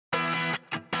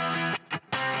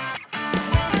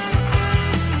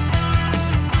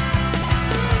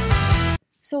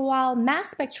So while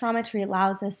mass spectrometry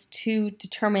allows us to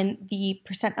determine the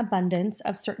percent abundance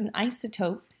of certain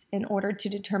isotopes in order to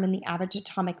determine the average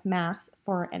atomic mass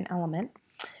for an element,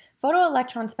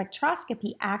 photoelectron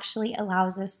spectroscopy actually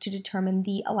allows us to determine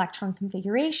the electron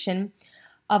configuration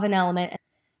of an element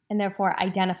and therefore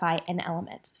identify an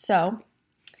element. So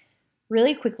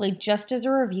really quickly, just as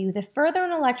a review, the further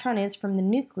an electron is from the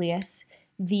nucleus,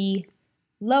 the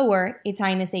lower its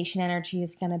ionization energy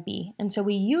is going to be. And so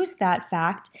we use that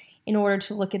fact in order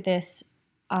to look at this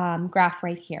graph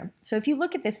right here. So if you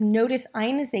look at this, notice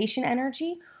ionization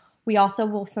energy, we also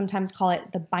will sometimes call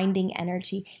it the binding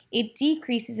energy. It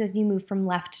decreases as you move from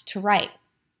left to right.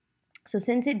 So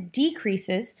since it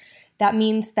decreases, that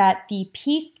means that the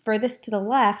peak furthest to the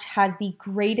left has the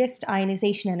greatest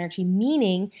ionization energy,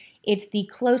 meaning it's the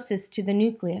closest to the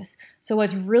nucleus. So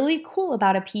what's really cool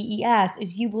about a PES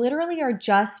is you literally are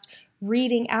just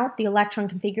reading out the electron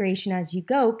configuration as you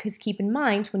go, because keep in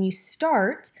mind, when you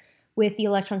start with the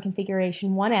electron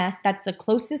configuration 1s, that's the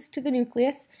closest to the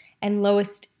nucleus and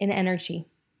lowest in energy,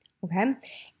 okay?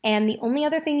 And the only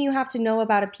other thing you have to know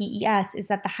about a PES is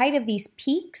that the height of these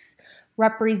peaks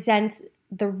represents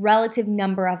the relative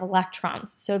number of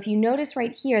electrons. So if you notice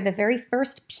right here, the very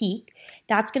first peak,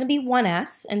 that's going to be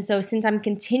 1s. And so since I'm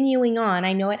continuing on,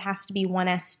 I know it has to be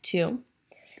 1s2.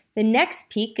 The next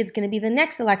peak is going to be the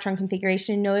next electron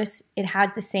configuration. Notice it has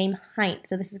the same height.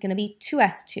 So this is going to be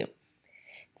 2s2.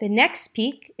 The next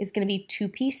peak is going to be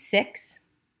 2p6.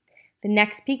 The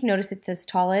next peak, notice it's as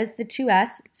tall as the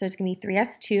 2s, so it's going to be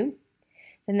 3s2.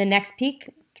 Then the next peak,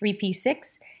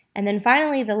 3p6. And then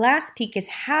finally, the last peak is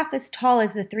half as tall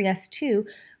as the 3s2,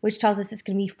 which tells us it's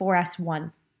going to be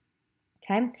 4s1.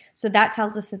 Okay, so that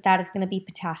tells us that that is going to be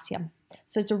potassium.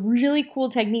 So it's a really cool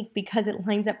technique because it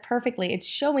lines up perfectly. It's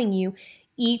showing you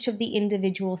each of the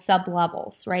individual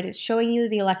sublevels, right? It's showing you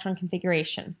the electron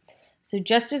configuration. So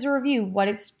just as a review, what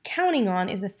it's counting on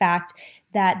is the fact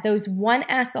that those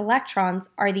 1s electrons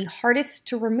are the hardest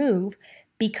to remove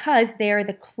because they are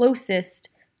the closest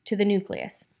to the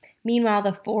nucleus. Meanwhile,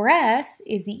 the 4s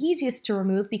is the easiest to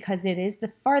remove because it is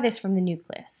the farthest from the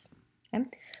nucleus. Okay?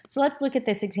 So let's look at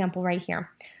this example right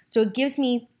here. So it gives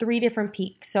me 3 different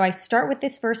peaks. So I start with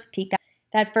this first peak.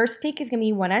 That first peak is going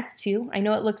to be 1s2. I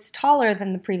know it looks taller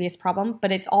than the previous problem,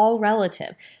 but it's all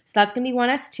relative. So that's going to be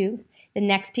 1s2. The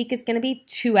next peak is going to be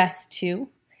 2s2.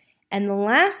 And the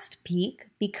last peak,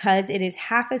 because it is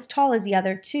half as tall as the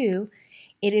other two,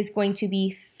 it is going to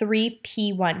be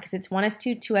 3p1 because it's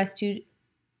 1s2, 2s2.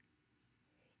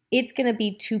 It's going to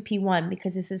be 2p1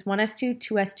 because this is 1s2,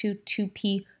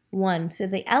 2s2, 2p1. So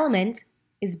the element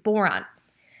is boron.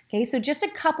 Okay, so just a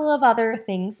couple of other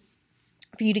things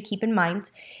for you to keep in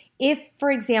mind. If,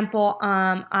 for example,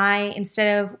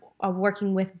 instead of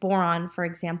working with boron, for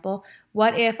example,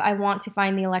 what if I want to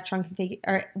find the electron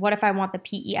or what if I want the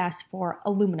PES for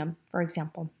aluminum, for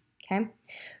example? Okay,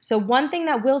 so one thing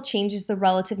that will change is the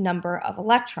relative number of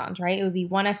electrons, right? It would be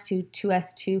 1s2,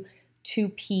 2s2,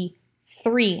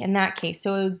 2p3 in that case.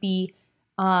 So it would be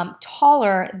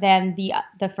taller than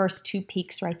the first 2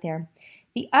 peaks right there.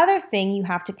 The other thing you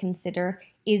have to consider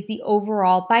is the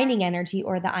overall binding energy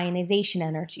or the ionization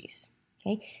energies.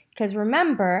 Okay, because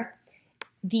remember,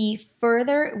 the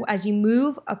further as you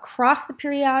move across the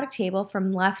periodic table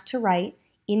from left to right,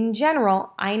 in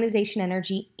general, ionization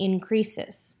energy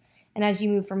increases. And as you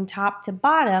move from top to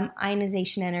bottom,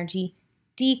 ionization energy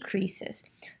decreases.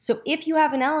 So if you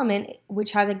have an element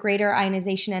which has a greater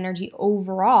ionization energy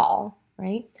overall,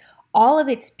 right, all of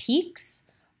its peaks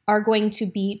are going to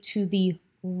be to the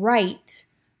right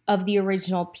of the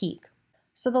original peak.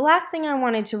 So the last thing I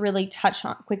wanted to really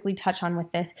quickly touch on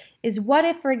with this is what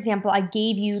if, for example, I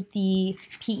gave you the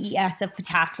PES of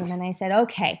potassium and I said,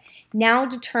 okay, now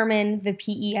determine the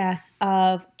PES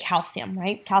of calcium,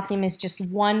 right? Calcium is just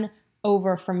 1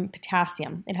 over from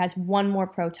potassium. It has 1 more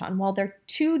proton. Well, there are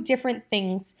 2 different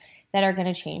things that are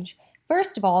going to change.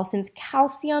 First of all, since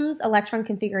calcium's electron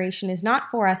configuration is not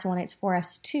 4s1, it's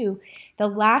 4s2, the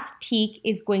last peak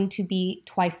is going to be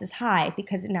twice as high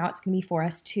because now it's going to be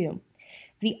 4s2.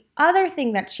 The other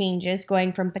thing that changes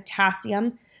going from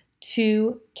potassium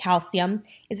to calcium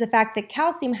is the fact that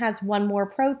calcium has 1 more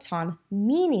proton,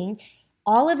 meaning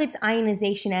all of its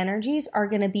ionization energies are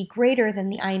going to be greater than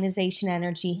the ionization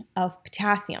energy of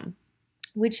potassium,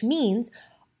 which means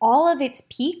all of its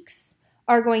peaks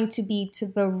are going to be to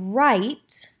the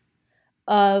right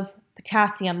of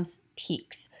potassium's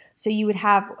peaks. So you would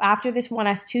have, after this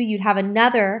 1s2, you'd have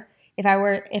another, if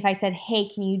I said, hey,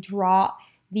 can you draw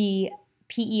the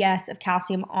PES of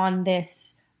calcium on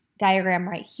this diagram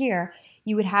right here,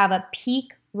 you would have a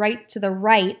peak right to the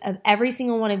right of every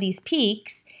single one of these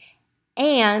peaks,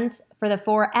 And for the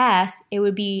 4s, it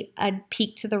would be a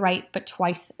peak to the right, but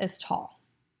twice as tall.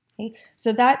 Okay?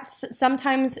 So that's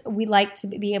sometimes we like to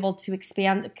be able to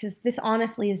expand, because this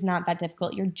honestly is not that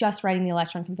difficult. You're just writing the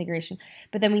electron configuration.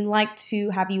 But then we like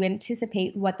to have you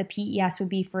anticipate what the PES would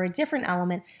be for a different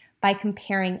element by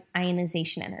comparing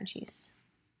ionization energies.